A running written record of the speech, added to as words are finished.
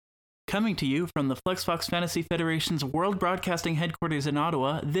Coming to you from the FlexFox Fantasy Federation's World Broadcasting headquarters in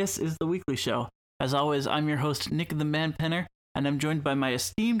Ottawa, this is The Weekly Show. As always, I'm your host, Nick the Man Penner, and I'm joined by my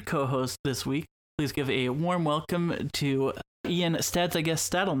esteemed co-host this week. Please give a warm welcome to Ian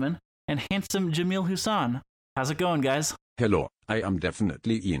Stadelman and handsome Jamil Hussan. How's it going, guys? Hello, I am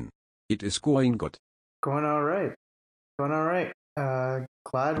definitely Ian. It is going good. Going all right.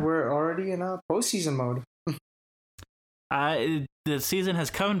 Glad we're already in postseason mode. The season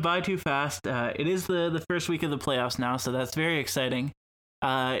has come by too fast. It is the first week of the playoffs now, so that's very exciting.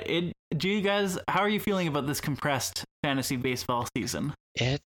 How are you feeling about this compressed fantasy baseball season?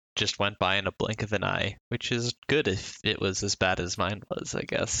 It just went by in a blink of an eye, which is good if it was as bad as mine was, I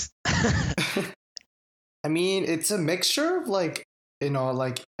guess. I mean, it's a mixture of like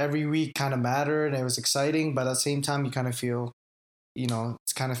every week kind of mattered and it was exciting, but at the same time you kind of feel, it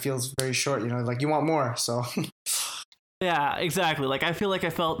kind of feels very short, like you want more, so... Yeah, exactly. Like, I feel like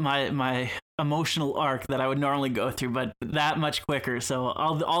I felt my emotional arc that I would normally go through, but that much quicker. So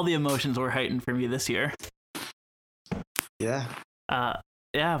all the emotions were heightened for me this year. Yeah.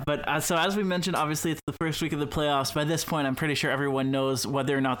 So as we mentioned, obviously it's the first week of the playoffs. By this point, I'm pretty sure everyone knows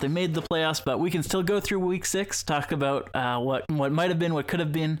whether or not they made the playoffs, but we can still go through week 6, talk about what might have been, what could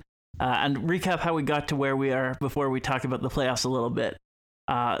have been, and recap how we got to where we are before we talk about the playoffs a little bit.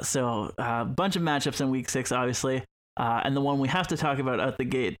 So a bunch of matchups in week 6, obviously. And the one we have to talk about out the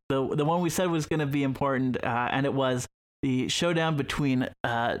gate, the one we said was going to be important, and it was the showdown between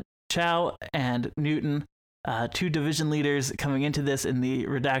Chow and Newton, two division leaders coming into this in the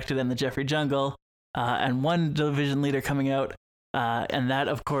Redacted and the Jeffrey Jungle, and one division leader coming out, and that,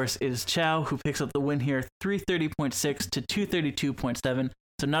 of course, is Chow, who picks up the win here, 330.6 to 232.7.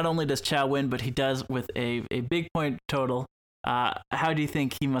 So not only does Chow win, but he does with a big point total. How do you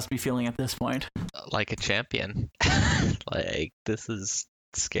think he must be feeling at this point? Like a champion. Like, this is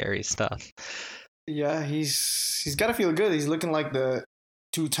scary stuff. Yeah, he's got to feel good. He's looking like the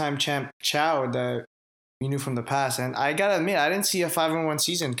 2-time champ Chow that we knew from the past. And I gotta admit, I didn't see a 5-1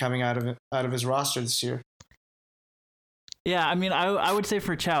 season coming out of his roster this year. Yeah, I mean, I would say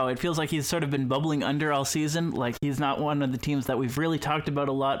for Chow, it feels like he's sort of been bubbling under all season. Like, he's not one of the teams that we've really talked about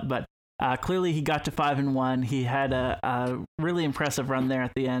a lot, but clearly he got to 5-1. He had a really impressive run there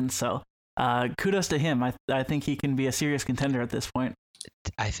at the end. So kudos to him. I think he can be a serious contender at this point.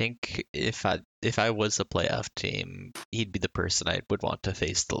 I think if I was a playoff team, he'd be the person I would want to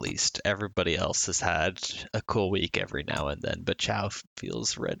face the least. Everybody else has had a cool week every now and then, but Chow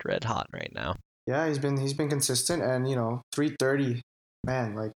feels red hot right now. Yeah, he's been consistent, and 330,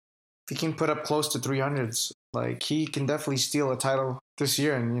 man, like if he can put up close to 300s, like he can definitely steal a title this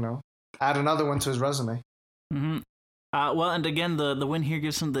year, and add another one to his resume. Mm-hmm. Well, and again, the win here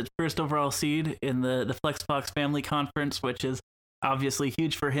gives him the first overall seed in the FlexFox Family Conference, which is obviously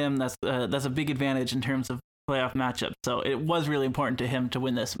huge for him. That's a big advantage in terms of playoff matchup. So it was really important to him to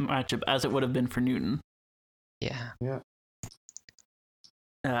win this matchup, as it would have been for Newton. Yeah.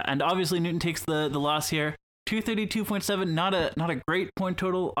 And obviously Newton takes the loss here. 232.7, not a great point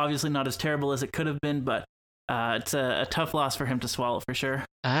total. Obviously not as terrible as it could have been, but it's a tough loss for him to swallow for sure.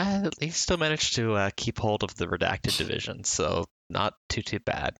 He still managed to keep hold of the Redacted division, so not too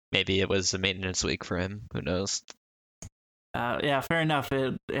bad. Maybe it was a maintenance week for him. Who knows? Yeah, fair enough.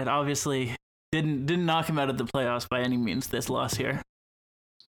 It obviously didn't knock him out of the playoffs by any means, this loss here.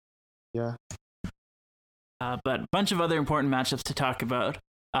 Yeah. But a bunch of other important matchups to talk about.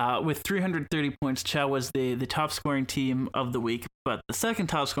 With 330 points, Chow was the top scoring team of the week, but the second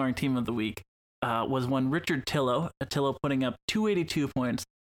top scoring team of the week was one Richard Tillo putting up 282 points,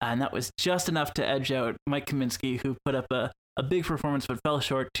 and that was just enough to edge out Mike Kaminsky, who put up a big performance but fell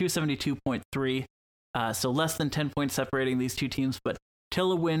short, 272.3, so less than 10 points separating these two teams, but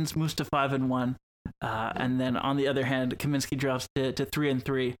Tillo wins, moves to 5-1, and then on the other hand, Kaminsky drops to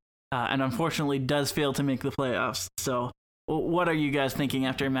 3-3, and unfortunately does fail to make the playoffs. So what are you guys thinking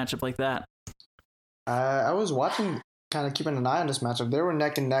after a matchup like that? I was watching, kind of keeping an eye on this matchup. They were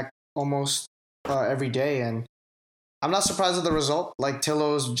neck and neck almost every day, and I'm not surprised at the result. Like,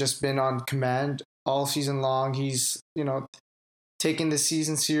 Tillo's just been on command all season long. He's taking the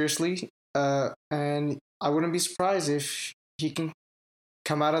season seriously, and I wouldn't be surprised if he can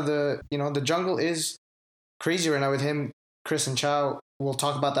come out of the the jungle is crazy right now with him, Chris, and Chow. We'll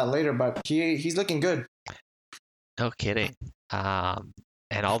talk about that later, but he's looking good. No kidding.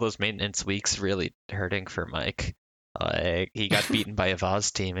 And all those maintenance weeks really hurting for Mike. He got beaten by a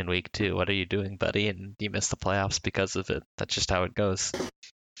Vaz team in week 2. What are you doing, buddy? And you missed the playoffs because of it. That's just how it goes.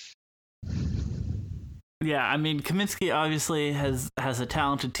 Yeah, I mean, Kaminsky obviously has a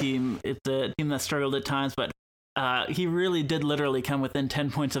talented team. It's a team that struggled at times, but he really did literally come within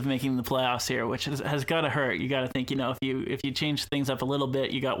 10 points of making the playoffs here, which has got to hurt. You got to think, if you change things up a little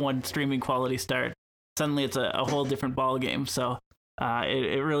bit, you got one streaming quality start, suddenly it's a whole different ball game. So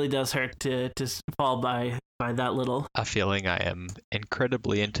it really does hurt to fall by that little. A feeling I am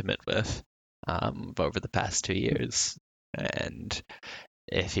incredibly intimate with over the past 2 years. And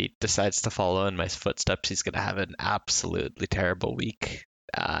if he decides to follow in my footsteps, he's going to have an absolutely terrible week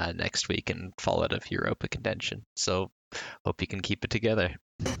next week and fall out of Europa contention. So hope he can keep it together.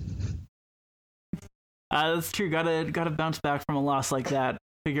 That's true. Gotta bounce back from a loss like that.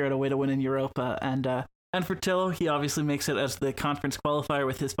 Figure out a way to win in Europa. And for Tillo, he obviously makes it as the conference qualifier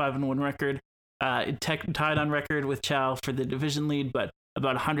with his 5-1 record. Tied on record with Chow for the division lead, but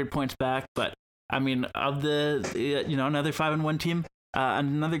about 100 points back. But I mean, of the another 5-1 team,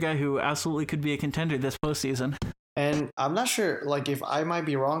 another guy who absolutely could be a contender this postseason. And I'm not sure, if I might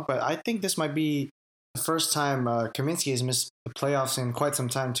be wrong, but I think this might be the first time Kaminsky has missed the playoffs in quite some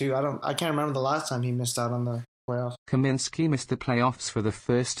time too. I can't remember the last time he missed out on the playoffs. Kaminsky missed the playoffs for the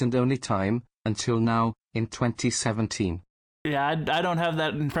first and only time until now in 2017. Yeah, I don't have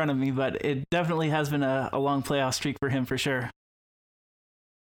that in front of me, but it definitely has been a long playoff streak for him for sure.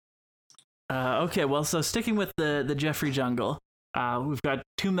 Okay, well, so sticking with the Jeffrey Jungle, we've got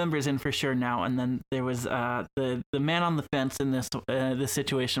 2 members in for sure now, and then there was the man on the fence in this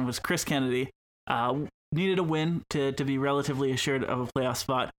situation was Chris Kennedy. Needed a win to be relatively assured of a playoff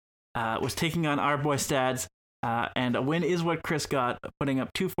spot. Was taking on our boy Stads, and a win is what Chris got, putting up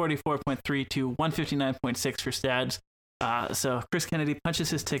 244.3 to 159.6 for Stads. So Chris Kennedy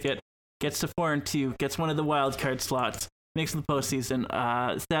punches his ticket, gets to 4-2, gets one of the wild card slots, makes the postseason.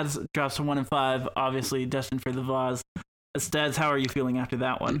 Stads drops to 1-5, obviously destined for the Vaz. Stads, how are you feeling after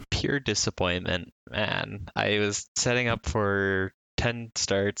that one? Pure disappointment, man. I was setting up for 10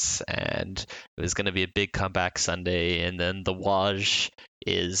 starts and it was going to be a big comeback Sunday, and then the Waj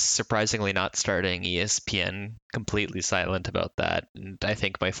is surprisingly not starting. ESPN completely silent about that, and I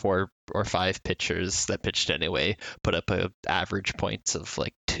think my 4 or 5 pitchers that pitched anyway put up a average points of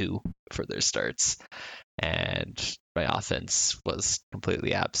 2 for their starts, and my offense was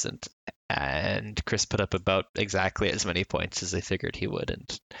completely absent, and Chris put up about exactly as many points as I figured he would,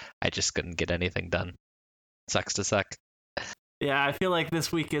 and I just couldn't get anything done. Sucks to suck. Yeah, I feel like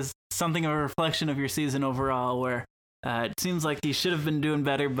this week is something of a reflection of your season overall, where it seems like you should have been doing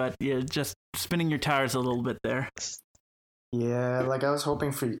better, but you're just spinning your tires a little bit there. Yeah, I was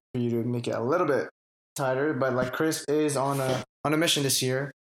hoping for you to make it a little bit tighter, but Chris is on a mission this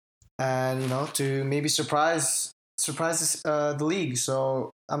year, and to maybe surprise the league. So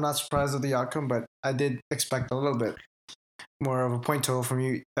I'm not surprised with the outcome, but I did expect a little bit more of a point total from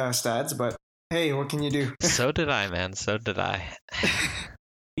you, Stads. But hey, what can you do? So did I, man. So did I.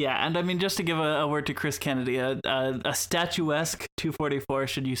 Yeah, and I mean, just to give a word to Chris Kennedy, a statuesque 244,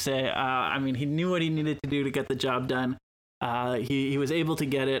 should you say. I mean, he knew what he needed to do to get the job done. He was able to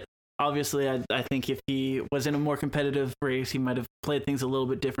get it. Obviously, I think if he was in a more competitive race, he might have played things a little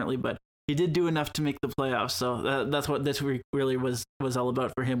bit differently, but he did do enough to make the playoffs. So that's what this week really was all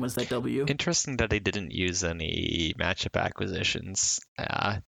about for him, was that W. Interesting that he didn't use any matchup acquisitions.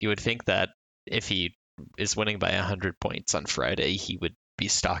 You would think that if he is winning by 100 points on Friday, he would be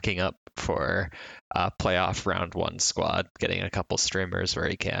stocking up for a playoff round 1 squad, getting a couple streamers where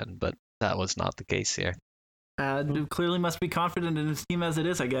he can, but that was not the case here. Clearly must be confident in his team as it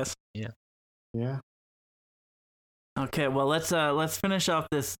is, I guess. Yeah. Okay, well, let's finish off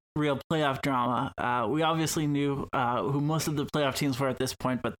this real playoff drama. We obviously knew who most of the playoff teams were at this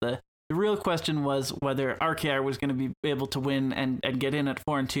point, but the real question was whether RKR was going to be able to win and get in at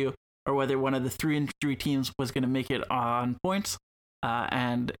 4-2, or whether one of the 3-3 teams was going to make it on points.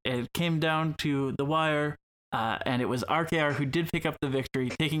 And it came down to the wire, and it was RKR who did pick up the victory,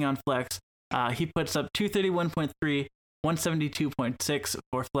 taking on Flex. He puts up 231.3, 172.6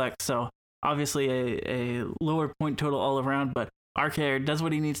 for Flex, so obviously a lower point total all around, but RKR does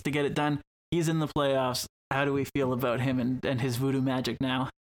what he needs to get it done. He's in the playoffs. How do we feel about him and his voodoo magic now?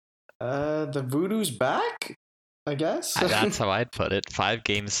 The voodoo's back, I guess. That's how I'd put it. 5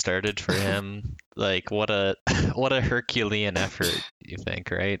 games started for him. What a Herculean effort, you think,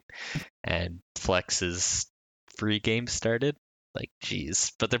 right? And Flex's 3 games started.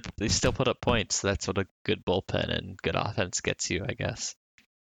 Geez, but they still put up points. That's what a good bullpen and good offense gets you, I guess.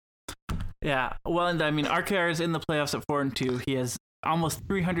 Yeah, well, and I mean, RKR is in the playoffs at 4-2. He has almost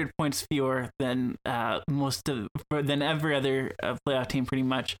 300 points fewer than than every other playoff team, pretty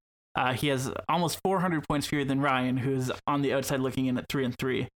much. He has almost 400 points fewer than Ryan, who's on the outside looking in at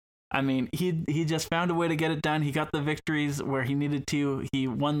 3-3. I mean, he just found a way to get it done. He got the victories where he needed to. He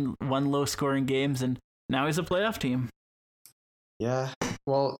won low scoring games, and now he's a playoff team. Yeah.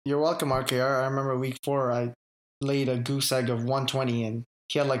 Well, you're welcome, RKR. I remember week 4, I laid a goose egg of 120 and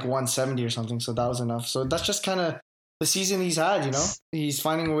he had like 170 or something. So that was enough. So that's just kind of the season he's had, you know? He's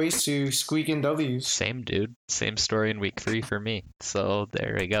finding ways to squeak in W's. Same dude. Same story in week 3 for me. So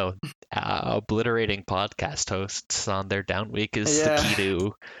there we go. Obliterating podcast hosts on their down week is the key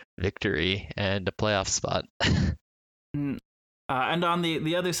to victory and a playoff spot. And on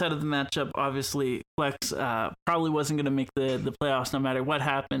the other side of the matchup, obviously, Flex probably wasn't going to make the playoffs no matter what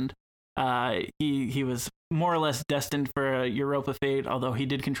happened. He was more or less destined for a Europa fate, although he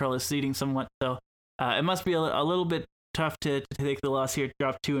did control his seeding somewhat. So it must be a little bit tough to take the loss here,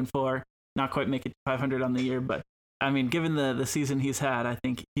 drop 2 and 4, not quite make it 500 on the year. But I mean, given the season he's had, I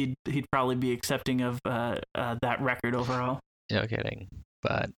think he'd probably be accepting of that record overall. No kidding.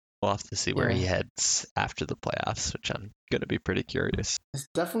 But we'll have to see where he heads after the playoffs, which I'm going to be pretty curious. It's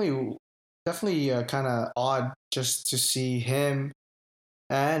definitely kind of odd just to see him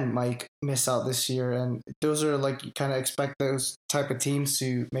and Mike miss out this year. And those are like, you kind of expect those type of teams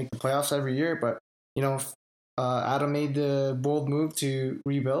to make the playoffs every year. But, you know, Adam made the bold move to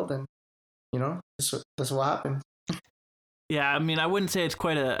rebuild and, you know, that's what happened. Yeah, I mean, I wouldn't say it's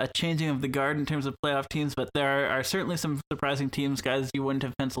quite a changing of the guard in terms of playoff teams, but there are certainly some surprising teams, guys you wouldn't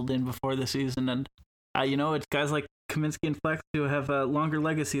have penciled in before the season. And, you know, it's guys like Kaminsky and Flex who have longer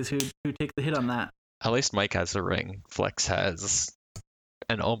legacies who take the hit on that. At least Mike has a ring. Flex has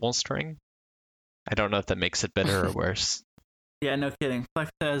an almost ring. I don't know if that makes it better or worse. Yeah, no kidding.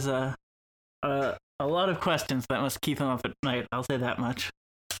 Flex has a lot of questions that must keep him up at night. I'll say that much.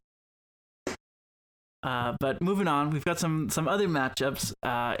 But moving on, we've got some other matchups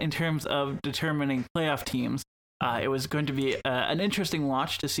in terms of determining playoff teams. It was going to be an interesting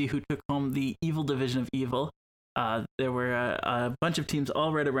watch to see who took home the Evil division of Evil. There were a bunch of teams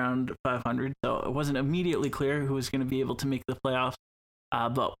all right around 500, so it wasn't immediately clear who was going to be able to make the playoffs.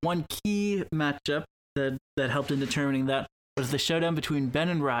 But one key matchup that helped in determining that was the showdown between Ben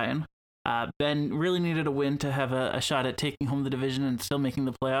and Ryan. Ben really needed a win to have a shot at taking home the division and still making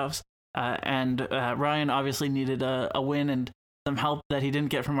the playoffs. And Ryan obviously needed a win and some help that he didn't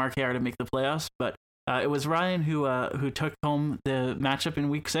get from RKR to make the playoffs. But it was Ryan who took home the matchup in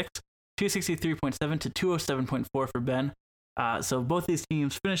week 6, 263.7 to 207.4 for Ben. So both these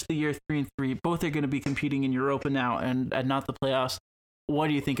teams finished the year 3-3. Both are going to be competing in Europa now and not the playoffs. What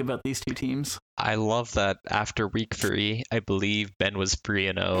do you think about these two teams? I love that after week 3, I believe Ben was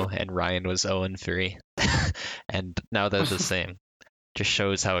 3-0 and Ryan was 0-3. And now they're the same. Just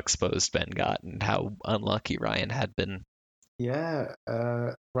shows how exposed Ben got and how unlucky Ryan had been. Yeah,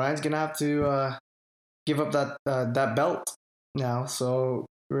 Ryan's gonna have to give up that belt now, so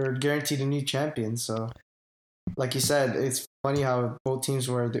we're guaranteed a new champion. So, like you said, it's funny how both teams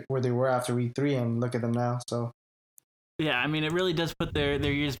were where they were after week 3, and look at them now. So, yeah, I mean, it really does put their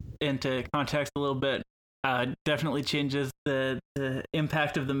years into context a little bit. Definitely changes the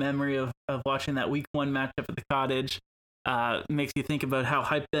impact of the memory of watching that week 1 matchup at the Cottage. Makes you think about how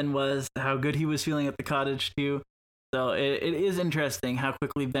hyped Ben was, how good he was feeling at the Cottage too. So it is interesting how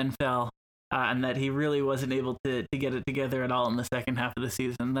quickly Ben fell, and that he really wasn't able to get it together at all in the second half of the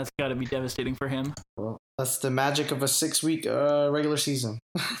season. That's got to be devastating for him. Well, that's the magic of a 6-week regular season.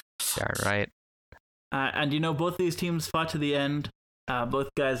 Yeah, right. And you know, both these teams fought to the end. Both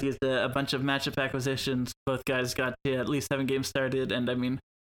guys used a bunch of matchup acquisitions. Both guys got to at least 7 games started, and I mean,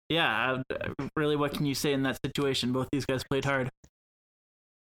 yeah, really, what can you say in that situation? Both these guys played hard.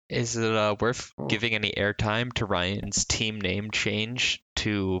 Is it worth giving any airtime to Ryan's team name change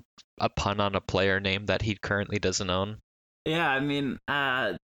to a pun on a player name that he currently doesn't own? Yeah, I mean,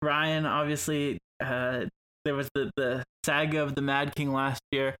 Ryan, obviously, there was the saga of the Mad King last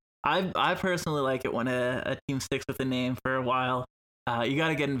year. I personally like it when a team sticks with a name for a while. You got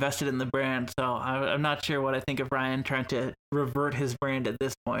to get invested in the brand. So I'm not sure what I think of Ryan trying to revert his brand at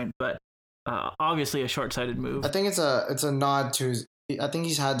this point, but obviously a short-sighted move. I think it's a nod to his. I think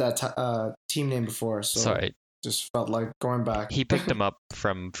he's had that team name before, so Sorry. Just felt like going back. He picked him up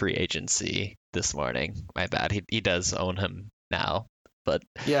from free agency this morning. My bad. He does own him now, but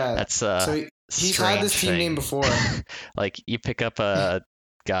yeah, that's so he's had this team name before. Like, you pick up a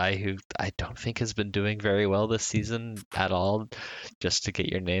guy who I don't think has been doing very well this season at all, just to get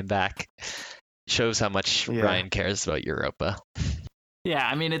your name back. Shows how much Ryan cares about Europa. Yeah,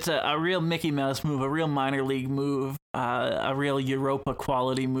 I mean, it's a real Mickey Mouse move, a real minor league move, a real Europa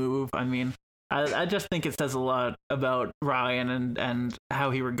quality move. I mean, I just think it says a lot about Ryan and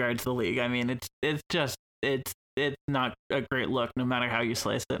how he regards the league. I mean, it's not a great look, no matter how you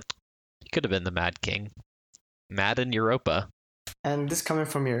slice it. He could have been the Mad King. Mad in Europa. And this coming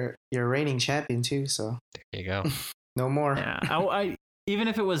from your reigning champion too, so There you go. no more. Yeah, I even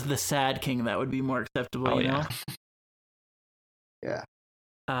if it was the Sad King, that would be more acceptable. Oh, you yeah. know.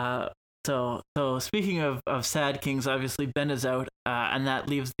 Yeah. So speaking of Sad Kings, obviously Ben is out, and that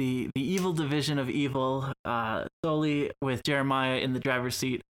leaves the evil division of evil solely with Jeremiah in the driver's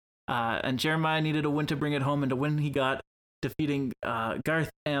seat. And Jeremiah needed a win to bring it home, and a win he got, defeating Garth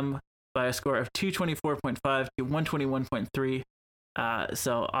M by a score of 224.5 to 121.3.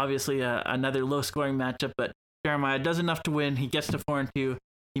 So obviously another low scoring matchup, but Jeremiah does enough to win. He gets to 4-2.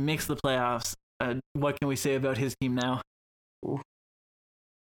 He makes the playoffs. What can we say about his team now?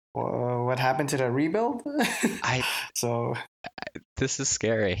 What happened to the rebuild? So This is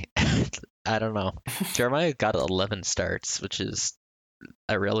scary. I don't know. Jeremiah got 11 starts, which is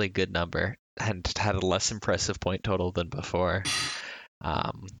a really good number, and had a less impressive point total than before.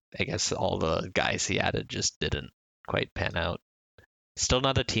 I guess all the guys he added just didn't quite pan out. Still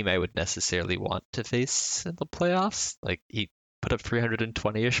not a team I would necessarily want to face in the playoffs. Like, he put up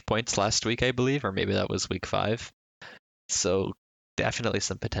 320-ish points last week, I believe, or maybe that was week 5. So definitely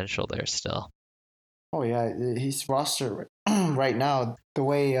some potential there still. oh yeah, he's roster right now. The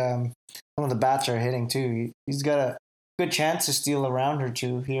way some of the bats are hitting too, he's got a good chance to steal a round or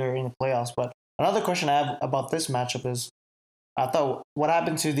two here in the playoffs. But another question I have about this matchup is, I thought, what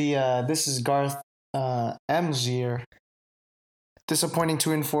happened to the this is Garth M's year? Disappointing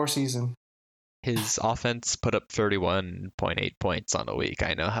 2-4 season. His offense put up 31.8 points on a week.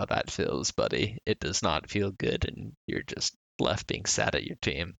 I know how that feels, buddy. It does not feel good, and you're just left being sad at your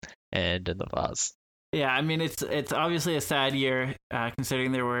team and in the vase. Yeah, I mean it's obviously a sad year,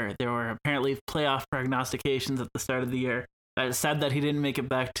 considering there were apparently playoff prognostications at the start of the year. It's sad that he didn't make it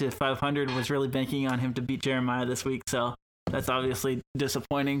back to 500. Was really banking on him to beat Jeremiah this week, so that's obviously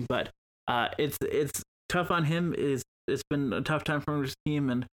disappointing. But it's tough on him. It's been a tough time for his team,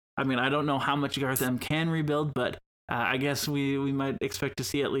 and I mean I don't know how much Garth M can rebuild, but I guess we might expect to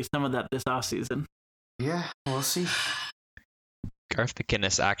see at least some of that this offseason. Yeah, we'll see. Garth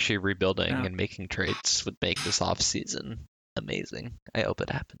McInnes actually rebuilding and making trades would make this offseason amazing. I hope it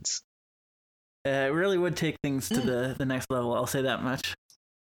happens. It really would take things to the next level. I'll say that much.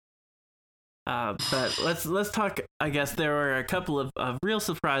 But let's talk. I guess there were a couple of real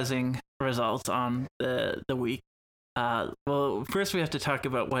surprising results on the week. Well, first we have to talk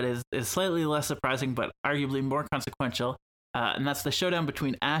about what is slightly less surprising, but arguably more consequential, and that's the showdown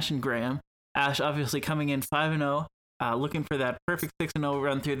between Ash and Graham. Ash obviously coming in 5-0, looking for that perfect 6-0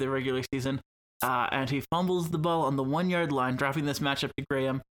 run through the regular season, and he fumbles the ball on the 1-yard line, dropping this matchup to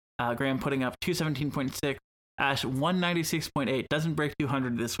Graham. Graham putting up 217.6, Ash 196.8, doesn't break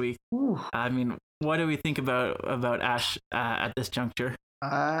 200 this week. Ooh. I mean, what do we think about Ash at this juncture?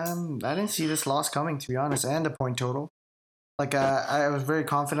 I didn't see this loss coming, to be honest, and the point total. Like I was very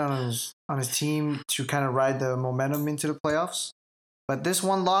confident on his team to kind of ride the momentum into the playoffs, but this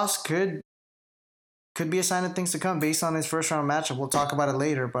one loss could be a sign of things to come based on his first round matchup. We'll talk about it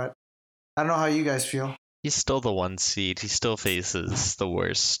later, but I don't know how you guys feel. He's still the 1 seed. He still faces the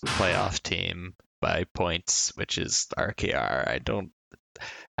worst playoff team by points, which is RKR.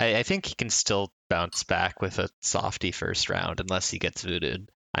 I think he can still bounce back with a softy first round unless he gets voodooed.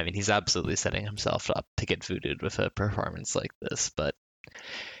 I mean, he's absolutely setting himself up to get voodooed with a performance like this, but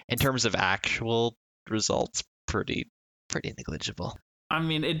in terms of actual results, pretty negligible. I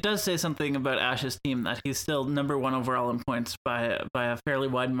mean, it does say something about Ash's team that he's still number 1 overall in points by a fairly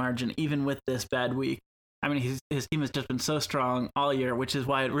wide margin, even with this bad week. I mean, his team has just been so strong all year, which is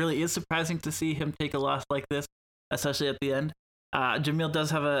why it really is surprising to see him take a loss like this, especially at the end. Jamil does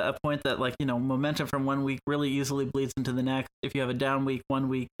have a point that, like, you know, momentum from one week really easily bleeds into the next. If you have a down week one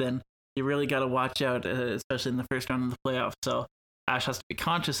week, then you really got to watch out, especially in the first round of the playoffs. So Ash has to be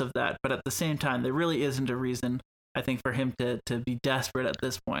conscious of that. But at the same time, there really isn't a reason, I think, for him to be desperate at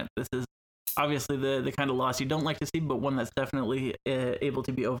this point. This is obviously the kind of loss you don't like to see, but one that's definitely able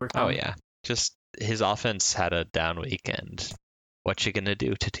to be overcome. Oh, yeah. Just his offense had a down week, and what you gonna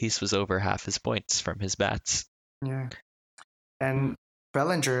do? Tatis was over half his points from his bats. Yeah. And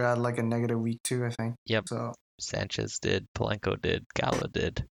Bellinger had like a negative week too, I think. Yep. So Sanchez did, Polanco did, Gallo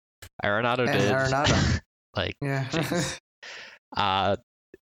did, Arenado did. Arenado. Like, Yeah.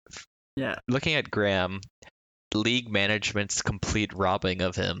 Yeah. Looking at Graham, league management's complete robbing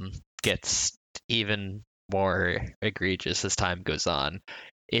of him gets even more egregious as time goes on.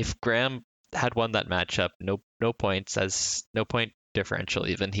 If Graham had won that matchup, no points, as no point differential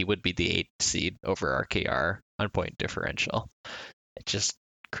even, he would be the 8th seed over RKR on point differential. It's just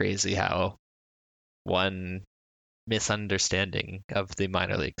crazy how one misunderstanding of the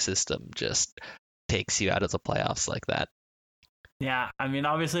minor league system just takes you out of the playoffs like that. Yeah, I mean,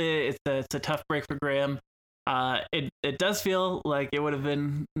 obviously it's a tough break for Graham. It does feel like it would have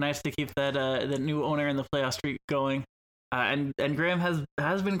been nice to keep that new owner in the playoff streak going. And Graham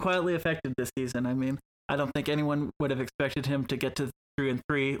has been quietly affected this season. I mean, I don't think anyone would have expected him to get to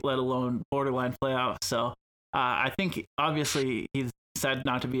 3-3, let alone borderline playoffs. So I think obviously he's sad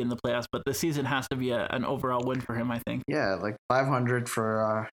not to be in the playoffs, but the season has to be an overall win for him, I think. Yeah, like 500 for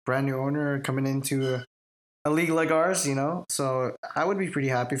a brand new owner coming into a league like ours, So I would be pretty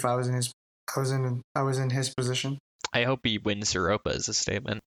happy if I was in his position. I hope he wins Europa as a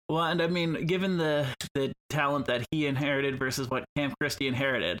statement. Well, and I mean, given the talent that he inherited versus what Cam Christie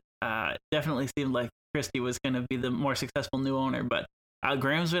inherited, definitely seemed like Christie was going to be the more successful new owner. But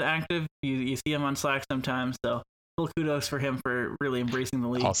Graham's been active. You see him on Slack sometimes, so full kudos for him for really embracing the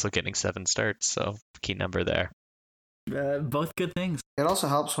league. Also getting 7 starts, so key number there. Both good things. It also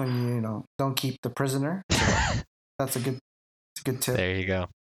helps when you don't keep the prisoner. So that's a good tip. There you go.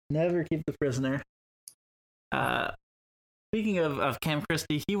 Never keep the prisoner. Speaking of Cam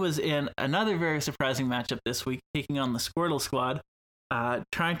Christie, he was in another very surprising matchup this week, taking on the Squirtle Squad,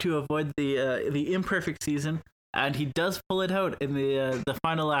 trying to avoid the imperfect season, and he does pull it out in the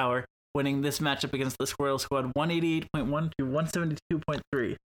final hour, winning this matchup against the Squirtle Squad 188.1 to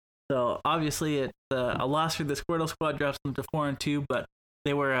 172.3. So obviously it's a loss for the Squirtle Squad, drops them to 4-2, but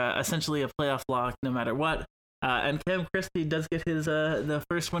they were essentially a playoff lock no matter what. And Cam Christie does get his the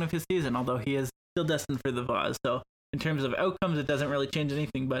first win of his season, although he is still destined for the Vaz. So in terms of outcomes, it doesn't really change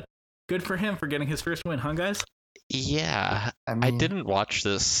anything, but good for him for getting his first win, huh, guys? Yeah, I mean, I didn't watch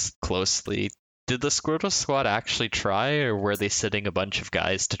this closely. Did the Squirtle Squad actually try, or were they sitting a bunch of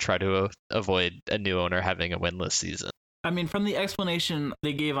guys to try to avoid a new owner having a winless season? I mean, from the explanation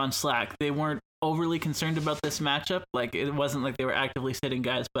they gave on Slack, they weren't overly concerned about this matchup. Like, it wasn't like they were actively sitting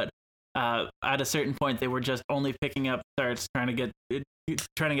guys, but at a certain point, they were just only picking up starts, trying to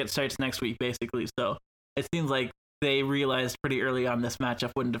get starts next week, basically. So it seems like they realized pretty early on this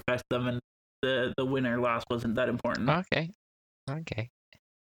matchup wouldn't affect them, and the win or loss wasn't that important. Okay.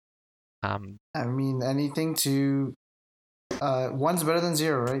 I mean, anything to one's better than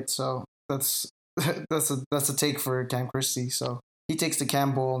 0, right? So that's a take for Cam Christie. So he takes the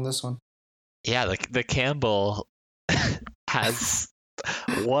Campbell on this one. Yeah, the Campbell has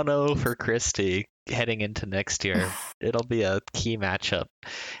 1-0 for Christie heading into next year. It'll be a key matchup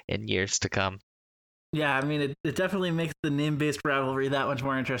in years to come. Yeah, I mean, it definitely makes the name-based rivalry that much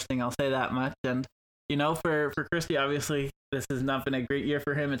more interesting, I'll say that much. And, for Christie, obviously, this has not been a great year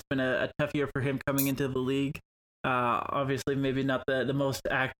for him. It's been a tough year for him coming into the league. Obviously, maybe not the most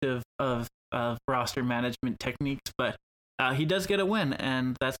active of roster management techniques, but he does get a win,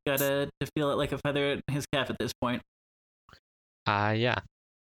 and that's got to feel it like a feather in his cap at this point. Yeah.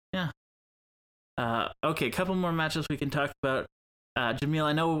 Okay, a couple more matchups we can talk about. Jamil,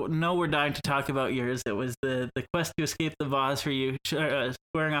 I know we're dying to talk about yours. It was the quest to escape the Vaz for you,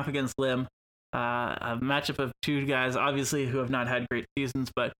 squaring off against Lim. A matchup of two guys, obviously, who have not had great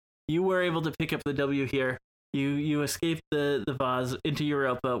seasons, but you were able to pick up the W here. You escaped the Vaz into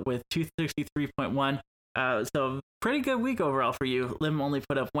Europa with 263.1. So pretty good week overall for you. Lim only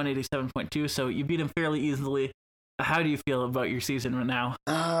put up 187.2, so you beat him fairly easily. How do you feel about your season right now?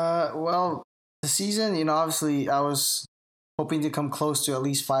 Well, the season, obviously I was hoping to come close to at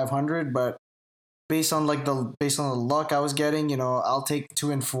least 500, but based on the luck I was getting, I'll take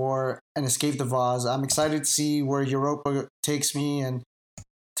 2 and 4 and escape the Vaz. I'm excited to see where Europa takes me, and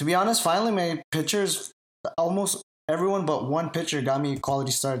to be honest, finally my pitchers, almost everyone but one pitcher got me a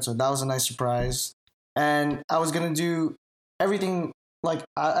quality start, so that was a nice surprise. And I was gonna do everything, like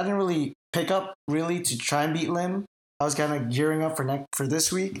I didn't really pick up really to try and beat Lim. I was kind of gearing up for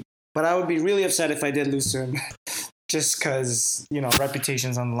this week, but I would be really upset if I did lose to him. Just because,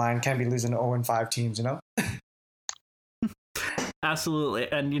 reputation's on the line. Can't be losing to 0-5 teams,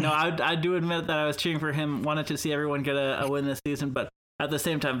 Absolutely. And, I do admit that I was cheering for him, wanted to see everyone get a win this season, but at the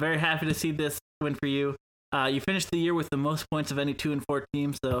same time, very happy to see this win for you. You finished the year with the most points of any 2 and 4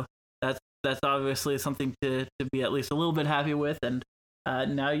 team, so that's obviously something to be at least a little bit happy with, and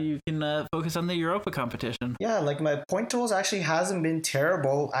now you can focus on the Europa competition. Yeah, like my point totals actually hasn't been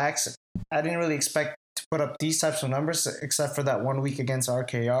terrible. I didn't really expect to put up these types of numbers except for that 1 week against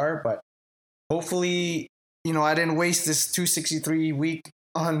RKR, but hopefully, I didn't waste this 263 week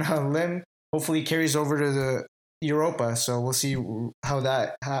on Lim. Hopefully it carries over to the Europa, so we'll see how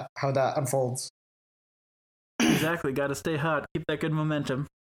that unfolds. Exactly, got to stay hot, keep that good momentum.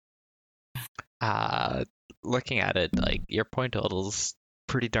 Looking at it, like, your point total's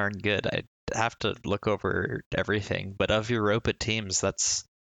pretty darn good. I'd have to look over everything, but of Europa teams, that's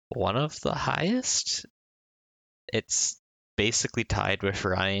one of the highest. It's basically tied with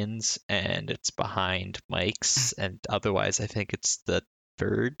Ryan's, and it's behind Mike's, and otherwise I think it's the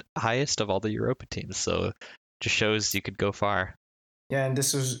third highest of all the Europa teams. So just shows you could go far. Yeah, and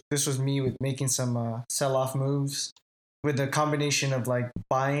this was me with making some sell off moves with a combination of like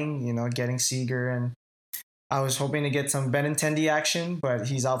buying, getting Seager, and I was hoping to get some Benintendi action, but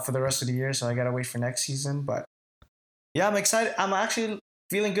he's out for the rest of the year, so I gotta wait for next season. But yeah, I'm excited. I'm actually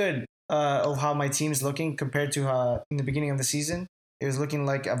feeling good of how my team's looking compared to in the beginning of the season. It was looking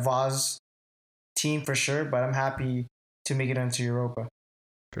like a Vaz team for sure, but I'm happy to make it into Europa.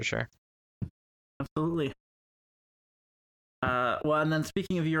 For sure. Absolutely. Well, and then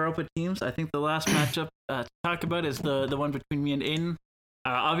speaking of Europa teams, I think the last matchup to talk about is the one between me and Aiden.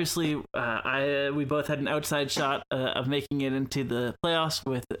 Obviously, we both had an outside shot of making it into the playoffs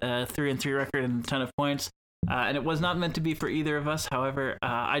with a 3-3 record and a ton of points, and it was not meant to be for either of us. However,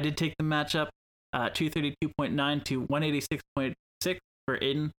 I did take the matchup, 232.9 to 186.6 for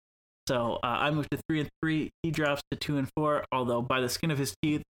Aiden. So I moved to 3-3. He drops to 2-4, although by the skin of his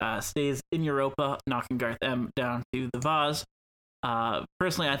teeth, stays in Europa, knocking Garth M down to the Vaz.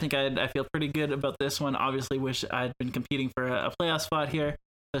 Personally, I think I feel pretty good about this one. Obviously, wish I'd been competing for a playoff spot here,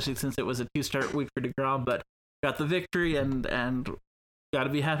 especially since it was a 2-start week for DeGrom, but got the victory and got to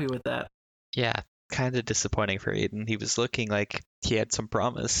be happy with that. Yeah, kind of disappointing for Aiden. He was looking like he had some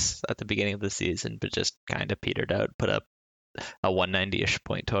promise at the beginning of the season, but just kind of petered out, put up a 190-ish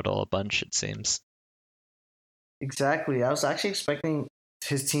point total, a bunch, it seems. Exactly. I was actually expecting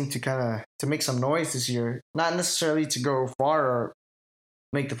his team to make some noise this year, not necessarily to go far or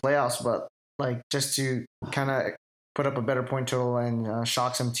make the playoffs, but like just to kind of put up a better point total and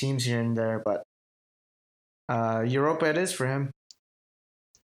shock some teams here and there. But Europa it is for him.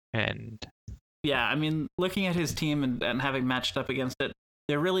 And yeah, I mean, looking at his team and having matched up against it,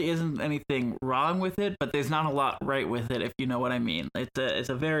 there really isn't anything wrong with it, but there's not a lot right with it, if you know what I mean. It's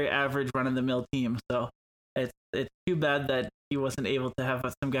a very average run-of-the-mill team, so it's too bad that he wasn't able to have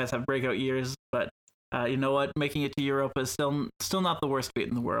some guys have breakout years, but you know what? Making it to Europa is still not the worst fate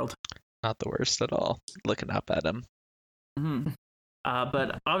in the world. Not the worst at all. Looking up at him. Mm-hmm.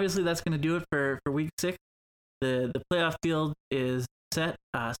 But obviously that's going to do it for week 6. The playoff field is set,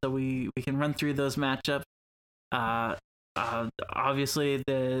 so we can run through those matchups. Obviously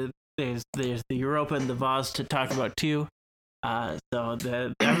there's the Europa and the Vaz to talk about too. So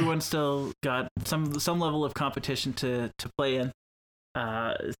everyone's still got some level of competition to play in.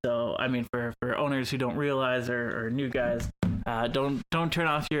 So I mean, for owners who don't realize or new guys, don't turn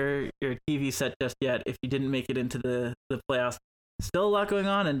off your TV set just yet if you didn't make it into the playoffs. Still a lot going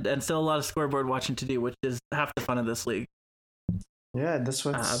on and still a lot of scoreboard watching to do, which is half the fun of this league. Yeah, this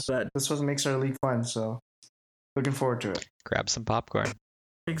what makes our league fun. So looking forward to it. Grab some popcorn.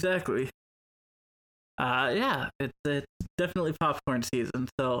 Exactly. Yeah, it's definitely popcorn season.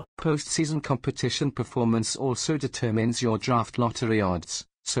 So Post-season competition performance also determines your draft lottery odds,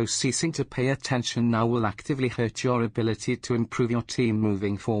 so ceasing to pay attention now will actively hurt your ability to improve your team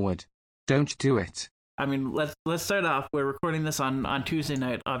moving forward. Don't do it. I mean, let's start off. We're recording this on Tuesday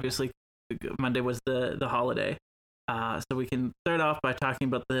night. Obviously, Monday was the holiday. So we can start off by talking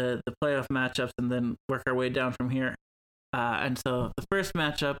about the playoff matchups and then work our way down from here. And so the first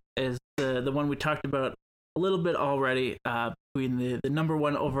matchup is the one we talked about a little bit already, between the number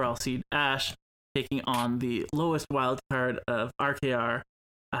 1 overall seed Ash taking on the lowest wild card of RKR.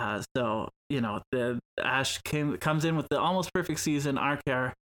 So the Ash comes in with the almost perfect season.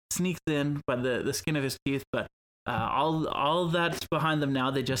 RKR sneaks in by the skin of his teeth, but all of that's behind them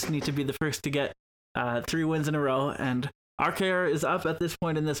now. They just need to be the first to get 3 wins in a row, and RKR is up at this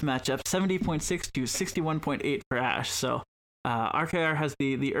point in this matchup, 70.6 to 61.8 for Ash. So RKR has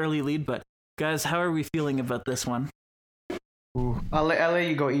the early lead, but guys, how are we feeling about this one? Ooh. I'll let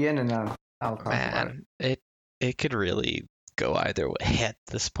you go, Ian, and I'll talk about it. It could really go either way at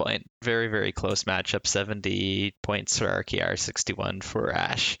this point. Very, very close matchup. 70 points for RKR, 61 for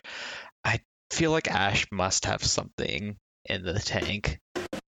Ash. I feel like Ash must have something in the tank.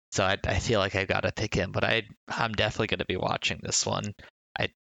 So I feel like I gotta pick him, but I'm definitely gonna be watching this one. I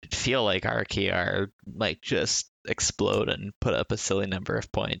feel like RKR might just explode and put up a silly number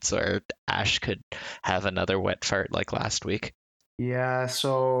of points, or Ash could have another wet fart like last week. Yeah,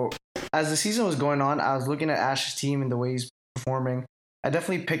 so as the season was going on, I was looking at Ash's team and the way he's performing. I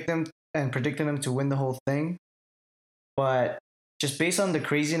definitely picked him and predicted him to win the whole thing. But just based on the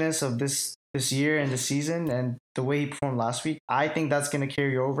craziness of this year and the season and the way he performed last week, I think that's going to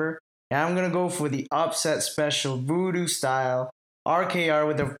carry over. And I'm going to go for the upset special, Voodoo style, RKR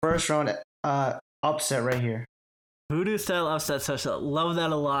with the first round upset right here. Voodoo style upset special. Love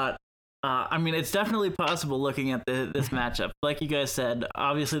that a lot. I mean, it's definitely possible looking at this matchup. Like you guys said,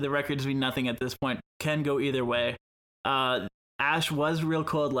 obviously the records mean nothing at this point. Can go either way. Ash was real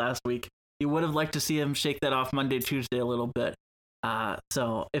cold last week. You would have liked to see him shake that off Monday, Tuesday a little bit.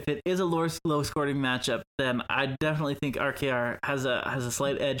 So if it is a low scoring matchup, then I definitely think RKR has a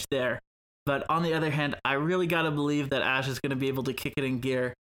slight edge there. But on the other hand, I really gotta believe that Ash is going to be able to kick it in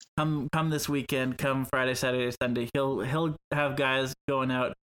gear. Come this weekend, come Friday, Saturday, Sunday. He'll have guys going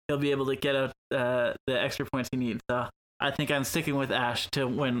out. He'll be able to get out the extra points he needs. So I think I'm sticking with Ash to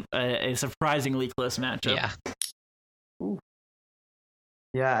win a surprisingly close matchup. Yeah. Ooh.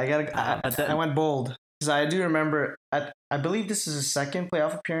 Yeah, I went bold because I do remember. I believe this is his second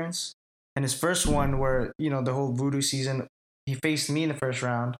playoff appearance, and his first one where the whole voodoo season. He faced me in the first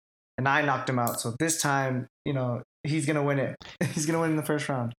round, and I knocked him out. So this time, he's gonna win it. He's gonna win in the first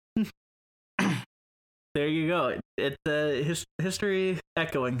round. There you go. It's history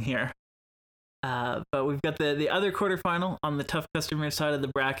echoing here. But we've got the other quarterfinal on the tough customer side of the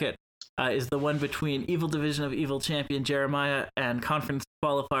bracket. Is the one between Evil Division of Evil champion Jeremiah and conference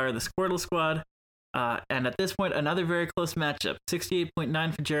qualifier the Squirtle Squad. And at this point, another very close matchup.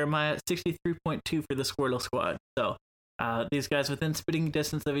 68.9 for Jeremiah, 63.2 for the Squirtle Squad. So these guys within spitting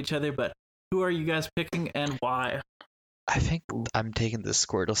distance of each other, but who are you guys picking and why? I think I'm taking the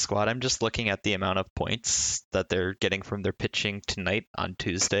Squirtle Squad. I'm just looking at the amount of points that they're getting from their pitching tonight on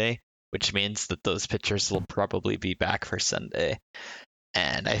Tuesday, which means that those pitchers will probably be back for Sunday.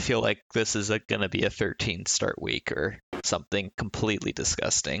 And I feel like this is going to be a 13 start week or something completely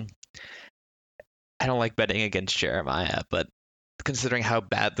disgusting. I don't like betting against Jeremiah, but considering how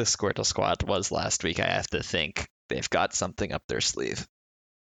bad the Squirtle Squad was last week, I have to think they've got something up their sleeve.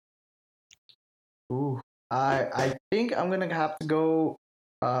 Ooh, I think I'm going to have to go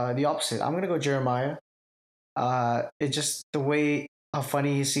the opposite. I'm going to go Jeremiah. It's just the way how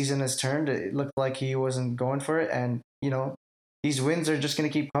funny his season has turned. It looked like he wasn't going for it. And, these wins are just going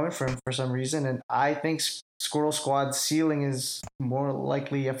to keep coming for him for some reason. And I think Squirrel Squad's ceiling is more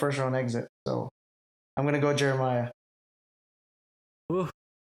likely a first round exit. So I'm going to go Jeremiah. Ooh.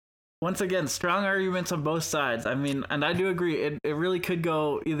 Once again, strong arguments on both sides. I mean, and I do agree. It really could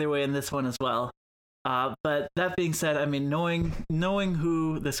go either way in this one as well. But that being said, I mean, knowing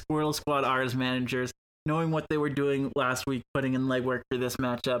who the Squirrel Squad are as managers, knowing what they were doing last week, putting in legwork for this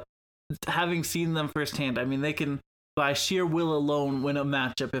matchup, having seen them firsthand, I mean, they can, by sheer will alone, win a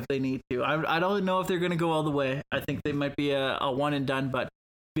matchup if they need to. I don't know if they're going to go all the way. I think they might be a one and done, but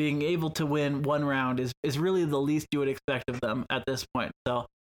being able to win one round is really the least you would expect of them at this point. So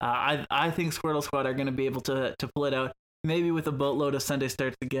I think Squirtle Squad are going to be able to pull it out, maybe with a boatload of Sunday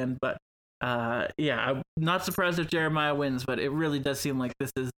starts again. But yeah, I'm not surprised if Jeremiah wins, but it really does seem like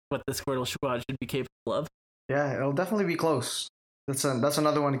this is what the Squirtle Squad should be capable of. Yeah, it'll definitely be close. That's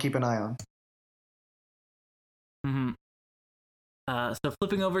another one to keep an eye on. Mm-hmm. So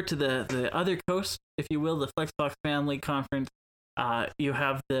flipping over to the other coast, if you will, the FlexBox Family Conference, you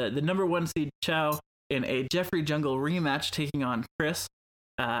have the number one seed Chow in a Jeffrey Jungle rematch taking on Chris,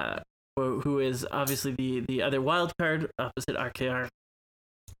 who is obviously the other wild card opposite RKR.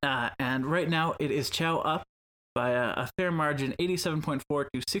 And right now it is Chow up by a fair margin, 87.4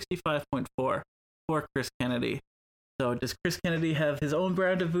 to 65.4 for Chris Kennedy. So does Chris Kennedy have his own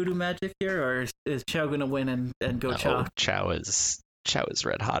brand of voodoo magic here, or is Chow going to win and go Chow? Chow is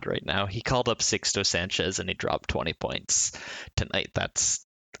red hot right now. He called up Sixto Sanchez and he dropped 20 points tonight. That's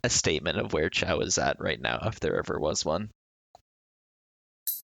a statement of where Chow is at right now, if there ever was one.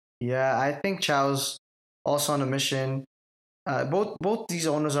 Yeah, I think Chow's also on a mission. Both these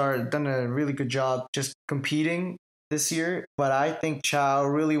owners are done a really good job just competing this year, but I think Chow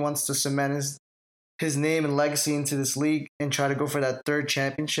really wants to cement his name and legacy into this league and try to go for that third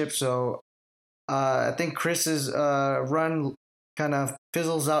championship. So I think Chris's run kind of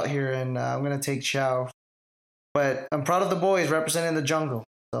fizzles out here, and I'm going to take Chow. But I'm proud of the boys representing the jungle,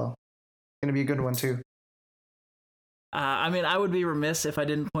 so it's going to be a good one too. I mean, I would be remiss if I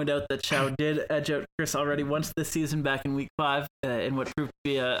didn't point out that Chow did edge out Chris already once this season back in week 5 in what proved to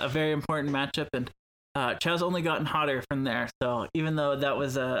be a very important matchup, and Chow's only gotten hotter from there. So even though that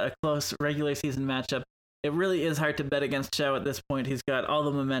was a close regular season matchup, it really is hard to bet against Chow at this point. He's got all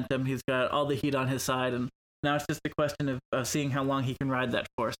the momentum, he's got all the heat on his side, and now it's just a question of seeing how long he can ride that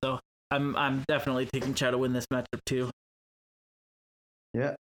for. So I'm definitely taking Chow to win this matchup too.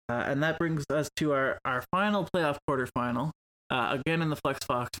 Yeah. And that brings us to our final playoff quarterfinal. Again in the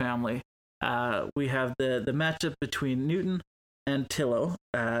FlexFox family, we have the matchup between Newton and Tillo,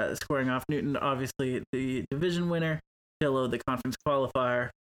 squaring off Newton, obviously the division winner, Tillo, the conference qualifier,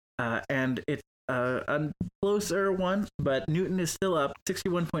 and it's a closer one, but Newton is still up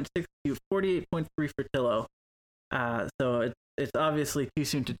 61.6 to 48.3 for Tillo. So it's obviously too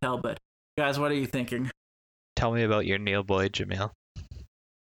soon to tell, but guys, what are you thinking? Tell me about your Neil boy, Jamil.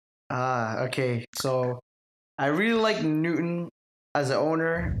 Okay. So I really like Newton as an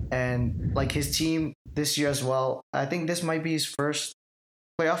owner and like his team this year as well. I think this might be his first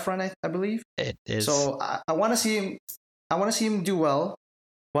playoff run, I believe. It is. So I want to see him. I want to see him do well.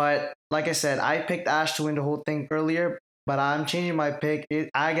 But like I said, I picked Ash to win the whole thing earlier. But I'm changing my pick.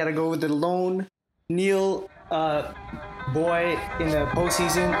 I gotta go with the lone Neil boy in the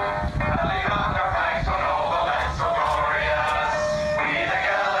postseason.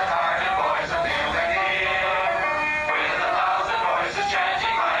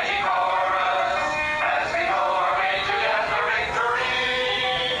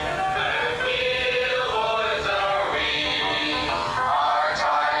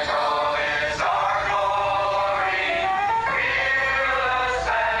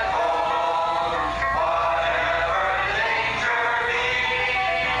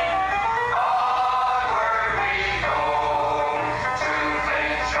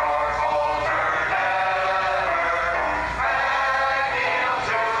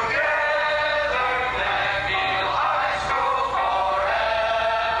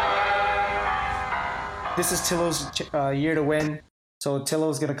 This is Tillo's year to win. So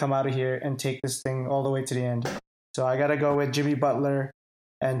Tillo's going to come out of here and take this thing all the way to the end. So I got to go with Jimmy Butler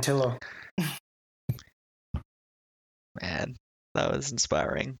and Tillo. Man, that was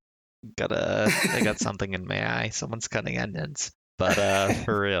inspiring. I got something in my eye. Someone's cutting onions. But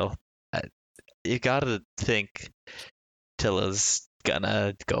for real, you gotta think Tillo's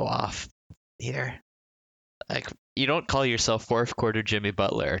gonna go off here. Like, you don't call yourself fourth quarter Jimmy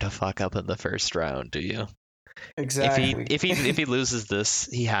Butler to fuck up in the first round, do you? Exactly. If he loses this,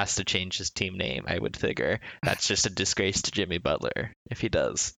 he has to change his team name, I would figure. That's just a disgrace to Jimmy Butler if he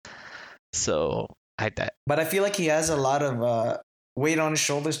does. So But I feel like he has a lot of weight on his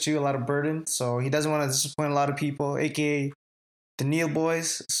shoulders too, a lot of burden. So he doesn't want to disappoint a lot of people, aka the Neil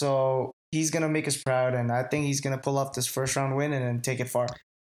boys. So he's gonna make us proud, and I think he's gonna pull off this first round win and then take it far.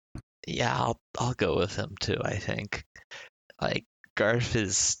 Yeah, I'll go with him too, I think. Like, Garth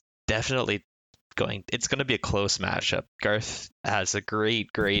is definitely it's going to be a close matchup. Garth has a great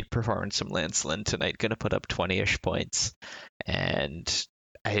performance from Lance Lynn tonight, going to put up 20-ish points. And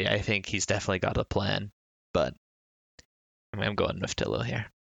I think he's definitely got a plan. But I'm going with Tillo here.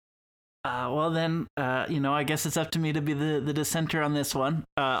 Well then, I guess it's up to me to be the dissenter on this one.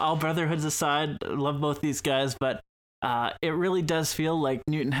 All brotherhoods aside, love both these guys, but it really does feel like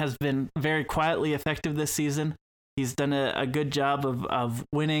Newton has been very quietly effective this season. He's done a good job of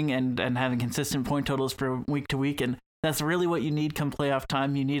winning and having consistent point totals for week to week, and that's really what you need come playoff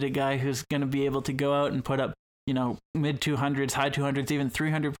time. You need a guy who's going to be able to go out and put up, mid 200s, high 200s, even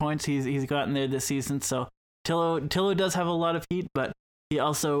 300 points. He's gotten there this season. So Tillo does have a lot of heat, but he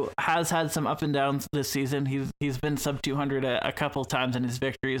also has had some up and downs this season. He's been sub 200 a couple times in his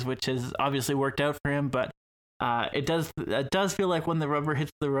victories, which has obviously worked out for him. But it does feel like when the rubber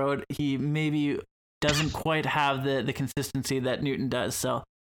hits the road, he maybe doesn't quite have the consistency that Newton does. So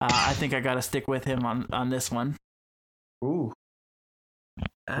I think I got to stick with him on this one. Ooh.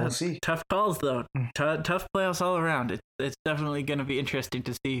 We'll see. Tough calls, though. Tough playoffs all around. It's definitely going to be interesting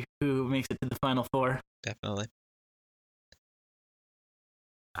to see who makes it to the Final Four. Definitely.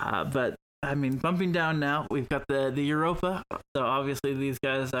 But, I mean, bumping down now, we've got the Europa. So obviously these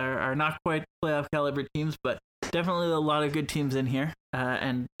guys are not quite playoff caliber teams, but definitely a lot of good teams in here,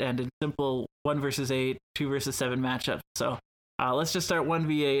 and in simple 1 versus 8, 2 versus 7 matchups. So let's just start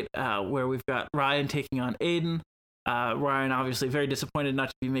 1v8, where we've got Ryan taking on Aiden. Ryan obviously very disappointed not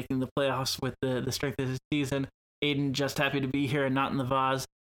to be making the playoffs with the strength of his season. Aiden just happy to be here and not in the vase.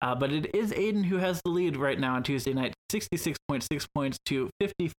 But it is Aiden who has the lead right now on Tuesday night, 66.6 points to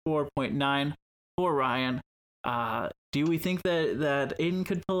 54.9 for Ryan. Do we think that Aiden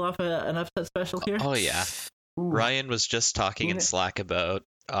could pull off an upset special here? Oh, yeah. Ooh. Ryan was just talking in Slack about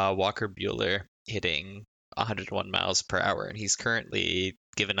Walker Buehler hitting 101 miles per hour, and he's currently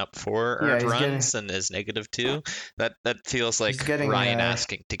given up 4 earned runs and is -2. That feels like Ryan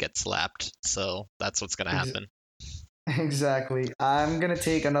asking to get slapped, so that's what's going to happen. Exactly. I'm going to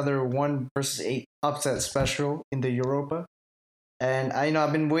take another 1 versus 8 upset special in the Europa. And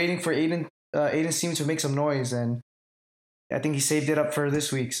I've been waiting for Aiden's team to make some noise, and I think he saved it up for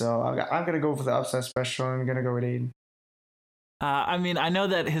this week, so I'm going to go for the upset special. I'm going to go with Aiden. I mean, I know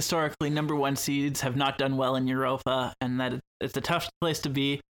that historically number 1 seeds have not done well in Europa, and that it's a tough place to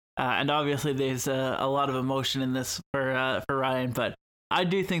be. And obviously there's a lot of emotion in this for Ryan, but I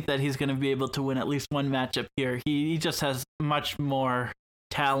do think that he's going to be able to win at least one matchup here. He just has much more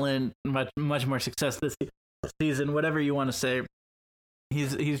talent, much more success this season, whatever you want to say.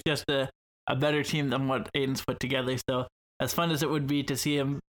 He's just a better team than what Aiden's put together. So as fun as it would be to see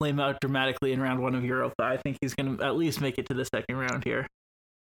him flame out dramatically in round 1 of Europa, I think he's going to at least make it to the second round here.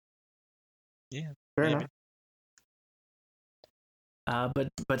 Yeah, Fair maybe. enough.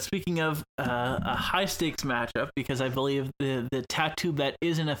 But speaking of a high stakes matchup, because I believe the tattoo bet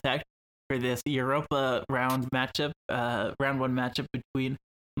is in effect for this Europa round matchup, round 1 matchup between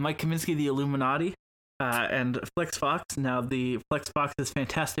Mike Kaminsky, the Illuminati, and Flex Fox. Now the Flex Fox's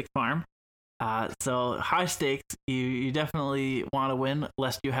Fantastic Farm. So high stakes, you definitely want to win,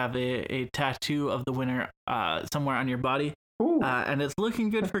 lest you have a tattoo of the winner somewhere on your body. And it's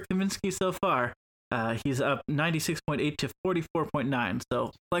looking good for Kaminsky so far. He's up 96.8 to 44.9,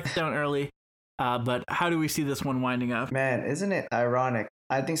 so flex down early. But how do we see this one winding up? Man, isn't it ironic?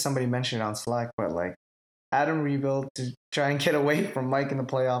 I think somebody mentioned it on Slack, but like Adam rebuilt to try and get away from Mike in the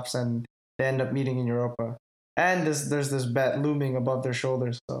playoffs, and they end up meeting in Europa. And there's this bet looming above their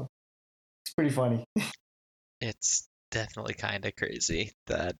shoulders, so it's pretty funny. It's definitely kind of crazy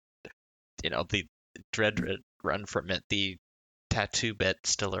that, the dread run from it, the tattoo bet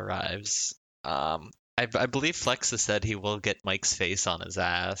still arrives. I believe Flex has said he will get Mike's face on his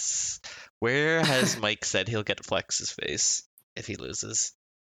ass. Where has Mike said he'll get Flex's face if he loses?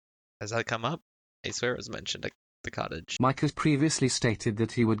 Has that come up? I swear it was mentioned at the cottage. Mike has previously stated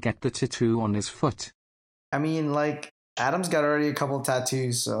that he would get the tattoo on his foot. I mean, like Adam's got already a couple of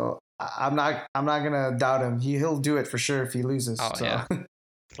tattoos, so I'm not gonna doubt him. He'll do it for sure if he loses. Oh, so. yeah.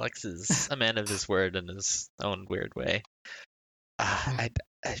 Flex is a man of his word in his own weird way.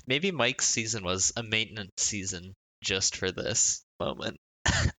 Maybe Mike's season was a maintenance season just for this moment.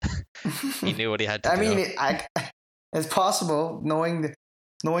 He knew what he had to do. I mean, it's possible knowing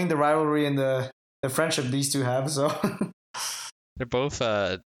the rivalry and the friendship these two have. So They're both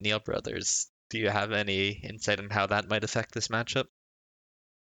Neal brothers. Do you have any insight on how that might affect this matchup?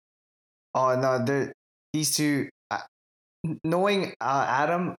 oh no, these two. Knowing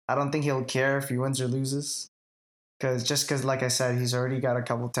Adam, I don't think he'll care if he wins or loses. Because, like I said, he's already got a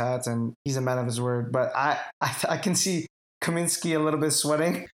couple tats and he's a man of his word. But I can see Kaminsky a little bit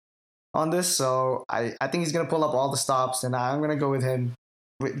sweating on this. So I think he's going to pull up all the stops. And I'm going to go with him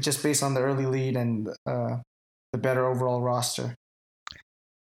just based on the early lead and the better overall roster.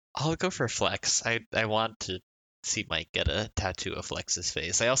 I'll go for Flex. I want to see Mike get a tattoo of Flex's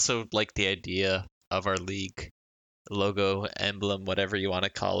face. I also like the idea of our league logo, emblem, whatever you want to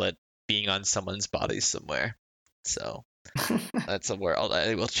call it, being on someone's body somewhere. So that's a world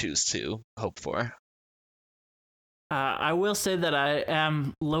I will choose to hope for. I will say that I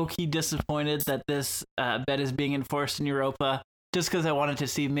am low-key disappointed that this bet is being enforced in Europa, just because I wanted to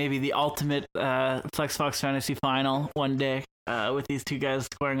see maybe the ultimate Flex Fox Fantasy Final one day with these two guys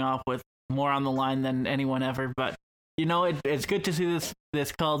squaring off with more on the line than anyone ever. But, it's good to see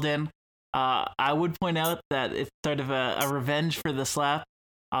this called in. I would point out that it's sort of a revenge for the slap,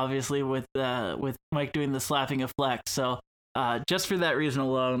 obviously, with Mike doing the slapping of Flex. So just for that reason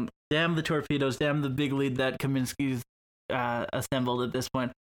alone, damn the torpedoes, damn the big lead that Kaminsky's assembled at this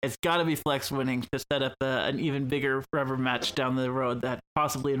point. It's got to be Flex winning to set up an even bigger rubber match down the road that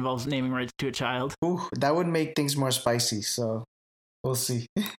possibly involves naming rights to a child. Ooh, that would make things more spicy. So we'll see.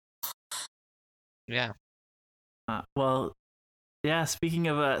 Yeah. Well, yeah. Speaking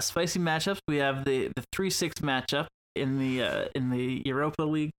of spicy matchups, we have the 3-6 matchup in the Europa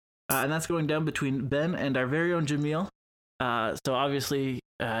League, and that's going down between Ben and our very own Jamil. So obviously,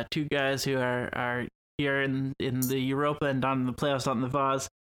 two guys who are here in the Europa and on the playoffs, not in the Vaz.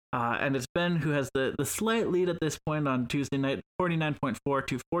 And it's Ben who has the slight lead at this point on Tuesday night, 49.4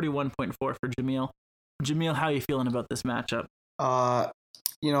 to 41.4 for Jamil. Jamil, how are you feeling about this matchup?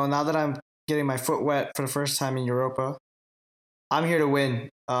 Now that I'm getting my foot wet for the first time in Europa, I'm here to win.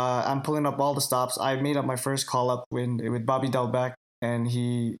 I'm pulling up all the stops. I made up my first call-up win with Bobby Delbecq, and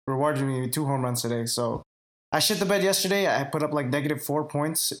he rewarded me with 2 home runs today. So I shit the bed yesterday. I put up like -4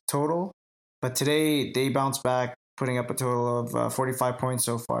 points total. But today, they bounced back, putting up a total of 45 points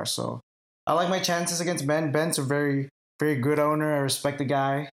so far. So I like my chances against Ben. Ben's a very, very good owner. I respect the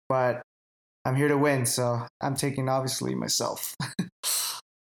guy. But I'm here to win, so I'm taking, obviously, myself.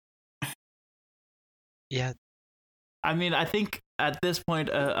 Yeah. I mean, I think at this point,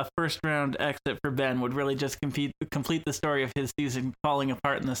 a first-round exit for Ben would really just complete the story of his season falling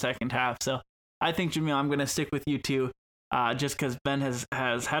apart in the second half. So I think, Jamil, I'm going to stick with you too, just because Ben has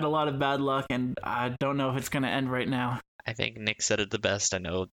had a lot of bad luck, and I don't know if it's going to end right now. I think Nick said it the best. I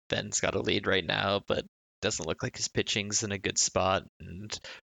know Ben's got a lead right now, but doesn't look like his pitching's in a good spot, and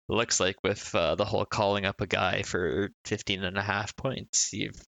looks like with the whole calling up a guy for 15.5 points,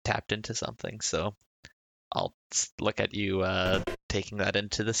 you've tapped into something. So I'll look at you taking that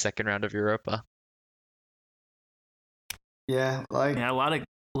into the second round of Europa. Yeah, like Yeah, a lot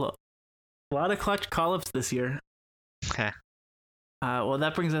of clutch call-ups this year. Well,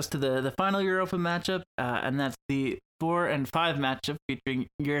 that brings us to the final Europa matchup, and that's the 4 and 5 matchup featuring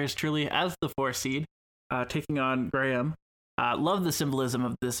yours truly as the 4 seed, taking on Graham. Love the symbolism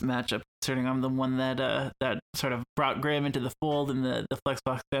of this matchup, considering I'm the one that sort of brought Graham into the fold in the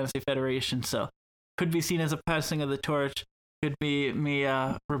Flexbox Fantasy Federation. So could be seen as a passing of the torch. Could be me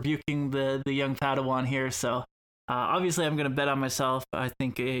rebuking the young Padawan here. So obviously, I'm going to bet on myself. I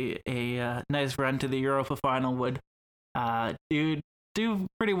think a nice run to the Europa final would do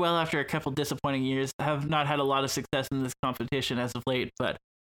pretty well after a couple disappointing years. Have not had a lot of success in this competition as of late, but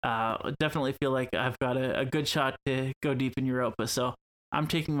definitely feel like I've got a good shot to go deep in Europa. So I'm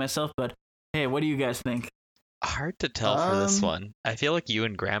taking myself, but hey, what do you guys think? Hard to tell for this one. I feel like you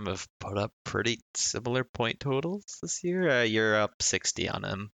and Graham have put up pretty similar point totals this year. You're up 60 on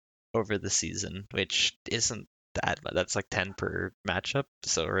him over the season, which isn't that much. That's like 10 per matchup.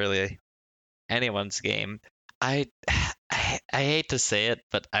 So really, anyone's game. I hate to say it,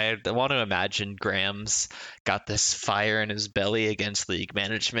 but I want to imagine Graham's got this fire in his belly against league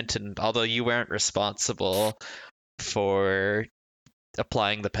management, and although you weren't responsible for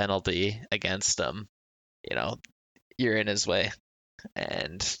applying the penalty against him, you're in his way,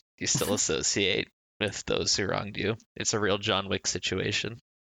 and you still associate with those who wronged you. It's a real John Wick situation.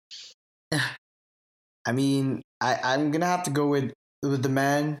 I mean, I'm gonna have to go with the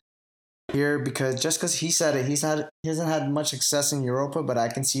man here, because he said it, he hasn't had much success in Europa, but I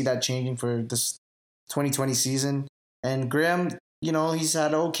can see that changing for this 2020 season. And Graham, he's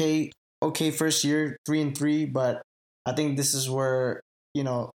had okay first year, 3-3, but I think this is where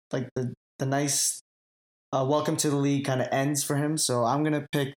like the nice welcome to the league kind of ends for him. So I'm gonna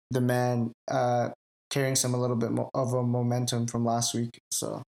pick the man carrying a little bit of a momentum from last week.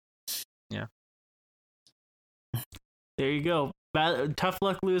 So yeah, there you go. Tough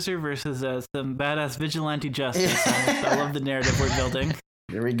luck loser versus some badass vigilante justice. Yeah. I love the narrative we're building.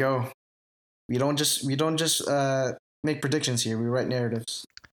 There we go. We don't just make predictions here. We write narratives.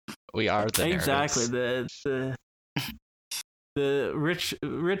 We are the exactly narratives. The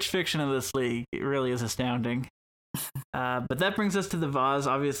rich fiction of this league. It really is astounding. But that brings us to the Vaz.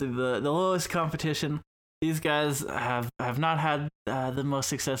 Obviously, the lowest competition. These guys have not had the most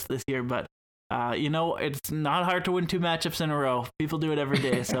success this year, but it's not hard to win 2 matchups in a row. People do it every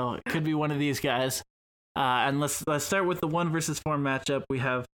day, so it could be one of these guys. And let's start with the 1 versus 4 matchup. We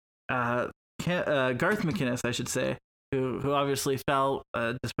have Garth McInnes, I should say, who obviously fell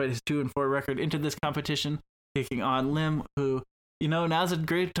despite his 2-4 record into this competition, taking on Lim, who now's a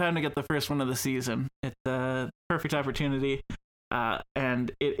great time to get the first one of the season. It's a perfect opportunity,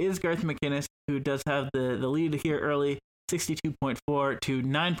 and it is Garth McInnes who does have the lead here early, 62.4 to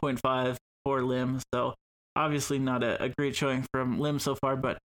 9.5. for Lim. So obviously not a great showing from Lim so far,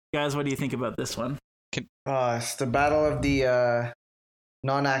 but guys, what do you think about this one? It's the battle of the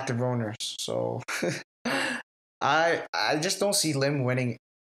non-active owners. So I just don't see Lim winning,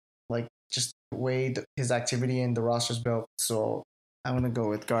 like just the way his activity in the roster's built. So I'm gonna go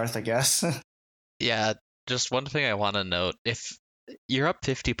with Garth, I guess. Yeah, just one thing I want to note: if you're up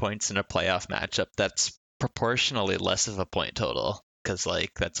 50 points in a playoff matchup, that's proportionally less of a point total, because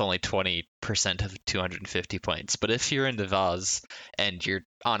that's only 20% of 250 points. But if you're in the Vaz and you're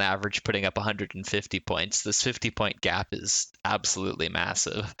on average putting up 150 points, this 50-point gap is absolutely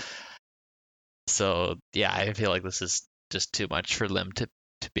massive. So yeah, I feel like this is just too much for Lim to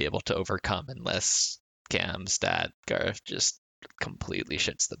be able to overcome unless Cam, Stat, Garth just completely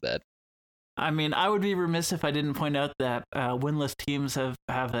shits the bed. I mean, I would be remiss if I didn't point out that winless teams have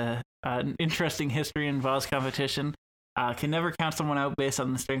an interesting history in Vaz competition. Can never count someone out based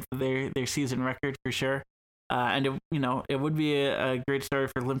on the strength of their season record for sure. And it would be a great story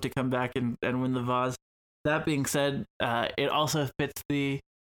for Lim to come back and win the Vaz. That being said, it also fits the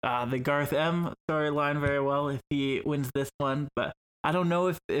Garth M storyline very well if he wins this one. But I don't know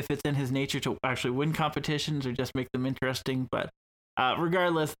if it's in his nature to actually win competitions or just make them interesting. But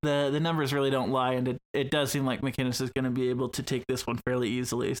regardless, the numbers really don't lie, and it does seem like McInnes is going to be able to take this one fairly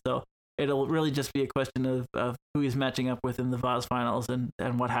easily. So it'll really just be a question of who he's matching up with in the Vaz finals and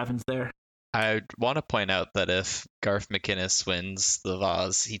what happens there. I want to point out that if Garth McInnes wins the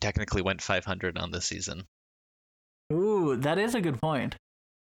Vaz, he technically went 500 on the season. Ooh, that is a good point.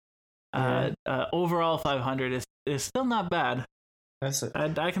 Yeah. Overall 500 is still not bad. That's it.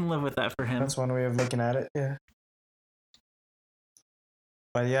 I can live with that for him. That's one way of looking at it. Yeah.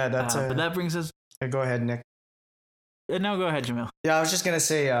 But yeah, that's but that brings us. Go ahead, Nick. No, go ahead, Jamil. Yeah, I was just gonna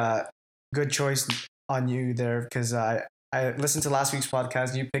say, good choice on you there, because I listened to last week's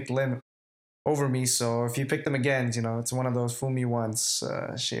podcast. You picked Lim over me, so if you pick them again, it's one of those fool me once,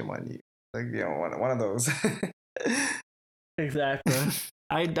 shame on you. Like, one of those. Exactly.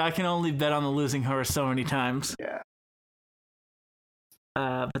 I can only bet on the losing horse so many times. Yeah.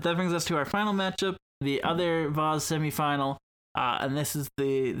 But that brings us to our final matchup, the other Vaz semifinal, and this is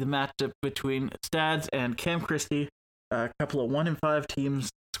the matchup between Stads and Cam Christie, a couple of 1-5 teams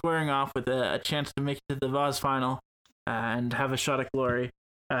squaring off with a chance to make it to the Vaz final and have a shot at glory.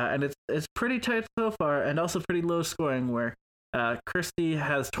 And it's pretty tight so far, and also pretty low scoring, where Christie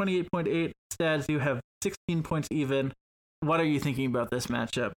has 28.8, Stads, you have 16 points even. What are you thinking about this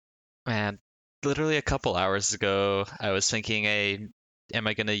matchup? Man, literally a couple hours ago, I was thinking, hey, am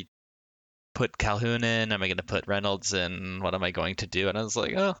I going to put Calhoun in? Am I going to put Reynolds in? What am I going to do? And I was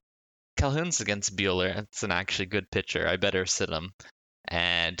like, oh, Calhoun's against Bueller. It's an actually good pitcher. I better sit him.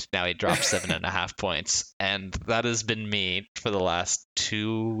 And now he dropped 7.5 points. And that has been me for the last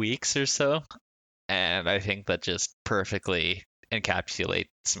 2 weeks or so. And I think that just perfectly encapsulates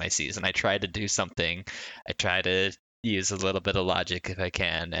my season. I try to do something. I try to use a little bit of logic if I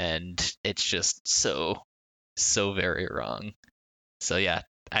can. And it's just so very wrong. So yeah,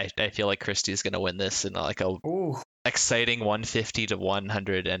 I feel like Christie's going to win this in like a exciting 150 to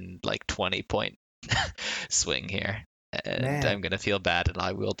 120 point swing here. And man, I'm going to feel bad, and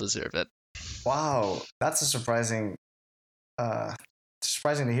I will deserve it. Wow, that's surprising to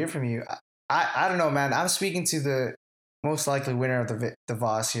hear from you. I don't know, man. I'm speaking to the most likely winner of the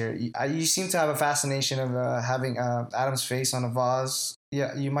Vaz here. You seem to have a fascination of having Adam's face on a vase.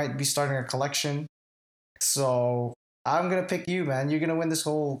 Yeah, you might be starting a collection. So I'm going to pick you, man. You're going to win this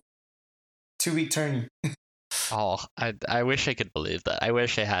whole 2-week tourney. Oh, I wish I could believe that. I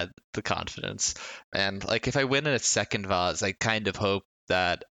wish I had the confidence. And like, if I win in a second Vaz, I kind of hope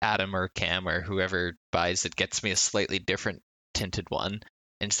that Adam or Cam or whoever buys it gets me a slightly different tinted one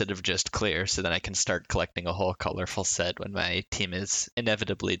instead of just clear, so then I can start collecting a whole colorful set when my team is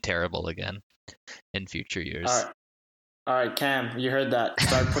inevitably terrible again in future years. All right, Cam, you heard that.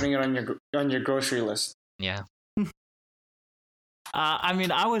 Start putting it on your grocery list. Yeah. I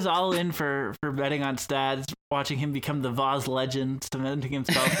mean, I was all in for betting on Stads, watching him become the Vaz legend, cementing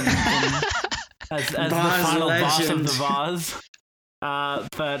himself as the final boss of the Vaz.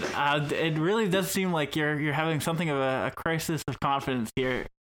 But it really does seem like you're having something of a crisis of confidence here.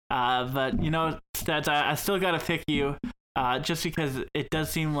 But Stads, I still gotta pick you, just because it does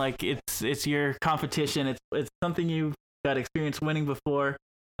seem like it's your competition. It's something you've got experience winning before.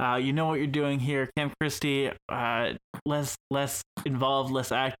 You know what you're doing here. Cam Christie, less involved,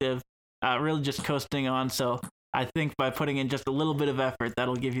 less active, really just coasting on. So I think by putting in just a little bit of effort,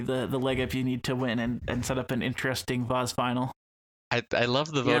 that'll give you the leg up you need to win and set up an interesting Vaz final. I love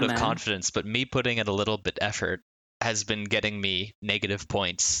the vote of confidence, but me putting in a little bit effort has been getting me negative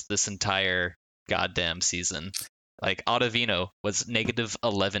points this entire goddamn season. Like, Ottavino was negative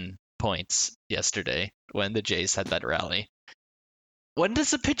 11 points yesterday when the Jays had that rally. When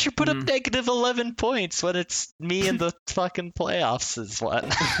does a pitcher put up negative 11 points when it's me in the fucking playoffs is what?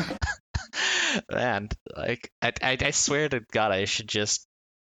 Man, like, I swear to God, I should just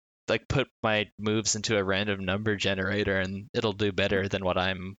like put my moves into a random number generator and it'll do better than what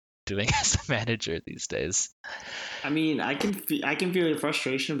I'm doing as a manager these days. I mean, I can feel your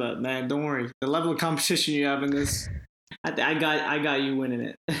frustration, but man, don't worry. The level of competition you have in this, I got you winning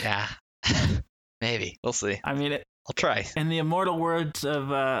it. Yeah, maybe we'll see. I mean, I'll try. In the immortal words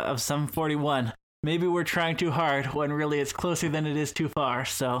of Sum 41, maybe we're trying too hard when really it's closer than it is too far.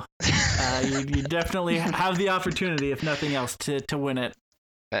 So you definitely have the opportunity, if nothing else, to win it.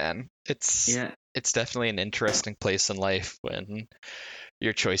 Man, it's definitely an interesting place in life when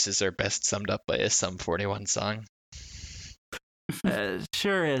your choices are best summed up by a Sum 41 song.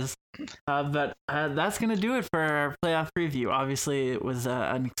 Sure is. But that's going to do it for our playoff preview. Obviously, it was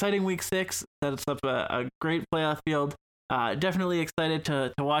an exciting week 6. Set us up a great playoff field. Definitely excited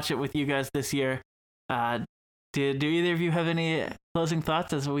to watch it with you guys this year. Do either of you have any closing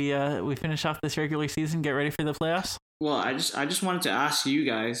thoughts as we finish off this regular season, get ready for the playoffs? Well, I just wanted to ask you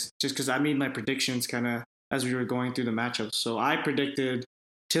guys, just because I made my predictions kind of as we were going through the matchups. So I predicted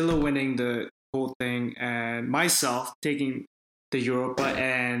Tilla winning the whole thing, and myself taking the Europa,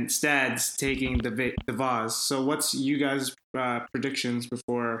 and Stads taking the Vaz. So what's you guys' predictions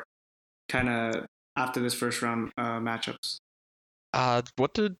before kind of after this first round matchups?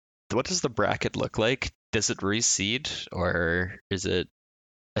 What does the bracket look like? does it reseed or is it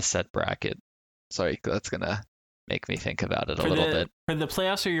a set bracket? Sorry, that's gonna make me think about it a little bit. For the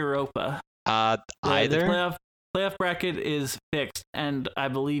playoffs or Europa? Either. The playoff bracket is fixed, and I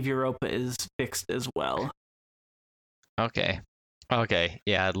believe Europa is fixed as well. Okay.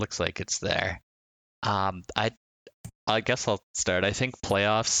 Yeah, it looks like it's there. I guess I'll start. I think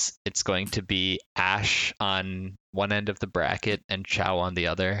playoffs, it's going to be Ash on one end of the bracket and Chow on the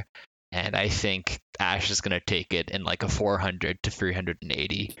other. And I think Ash is going to take it in like a 400 to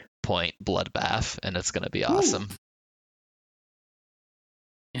 380 point bloodbath, and it's going to be awesome.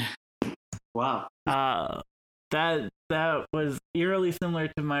 Wow. That was eerily similar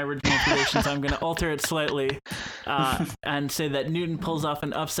to my original prediction, so I'm going to alter it slightly and say that Newton pulls off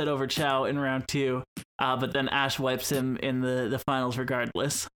an upset over Chow in round 2, but then Ash wipes him in the finals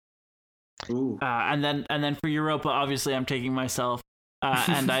regardless. Ooh. And then for Europa, obviously I'm taking myself,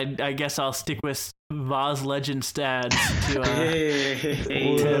 and I guess I'll stick with Vaz Legend Stads to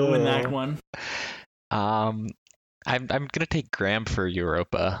win that one. I'm gonna take Graham for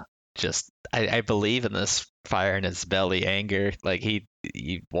Europa. Just I believe in this fire in his belly anger. Like he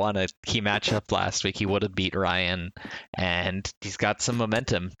won a key matchup last week. He would have beat Ryan, and he's got some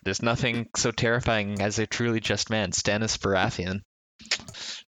momentum. There's nothing so terrifying as a truly just man, Stannis Baratheon.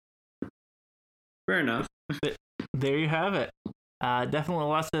 Fair enough. There you have it. Definitely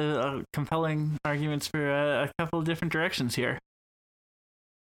lots of compelling arguments for a couple of different directions here.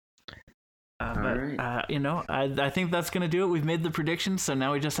 But I think that's going to do it. We've made the predictions, so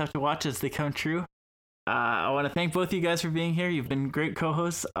now we just have to watch as they come true. I want to thank both of you guys for being here. You've been great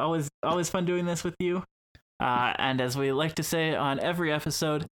co-hosts. Always fun doing this with you. And as we like to say on every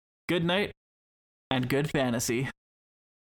episode, good night and good fantasy.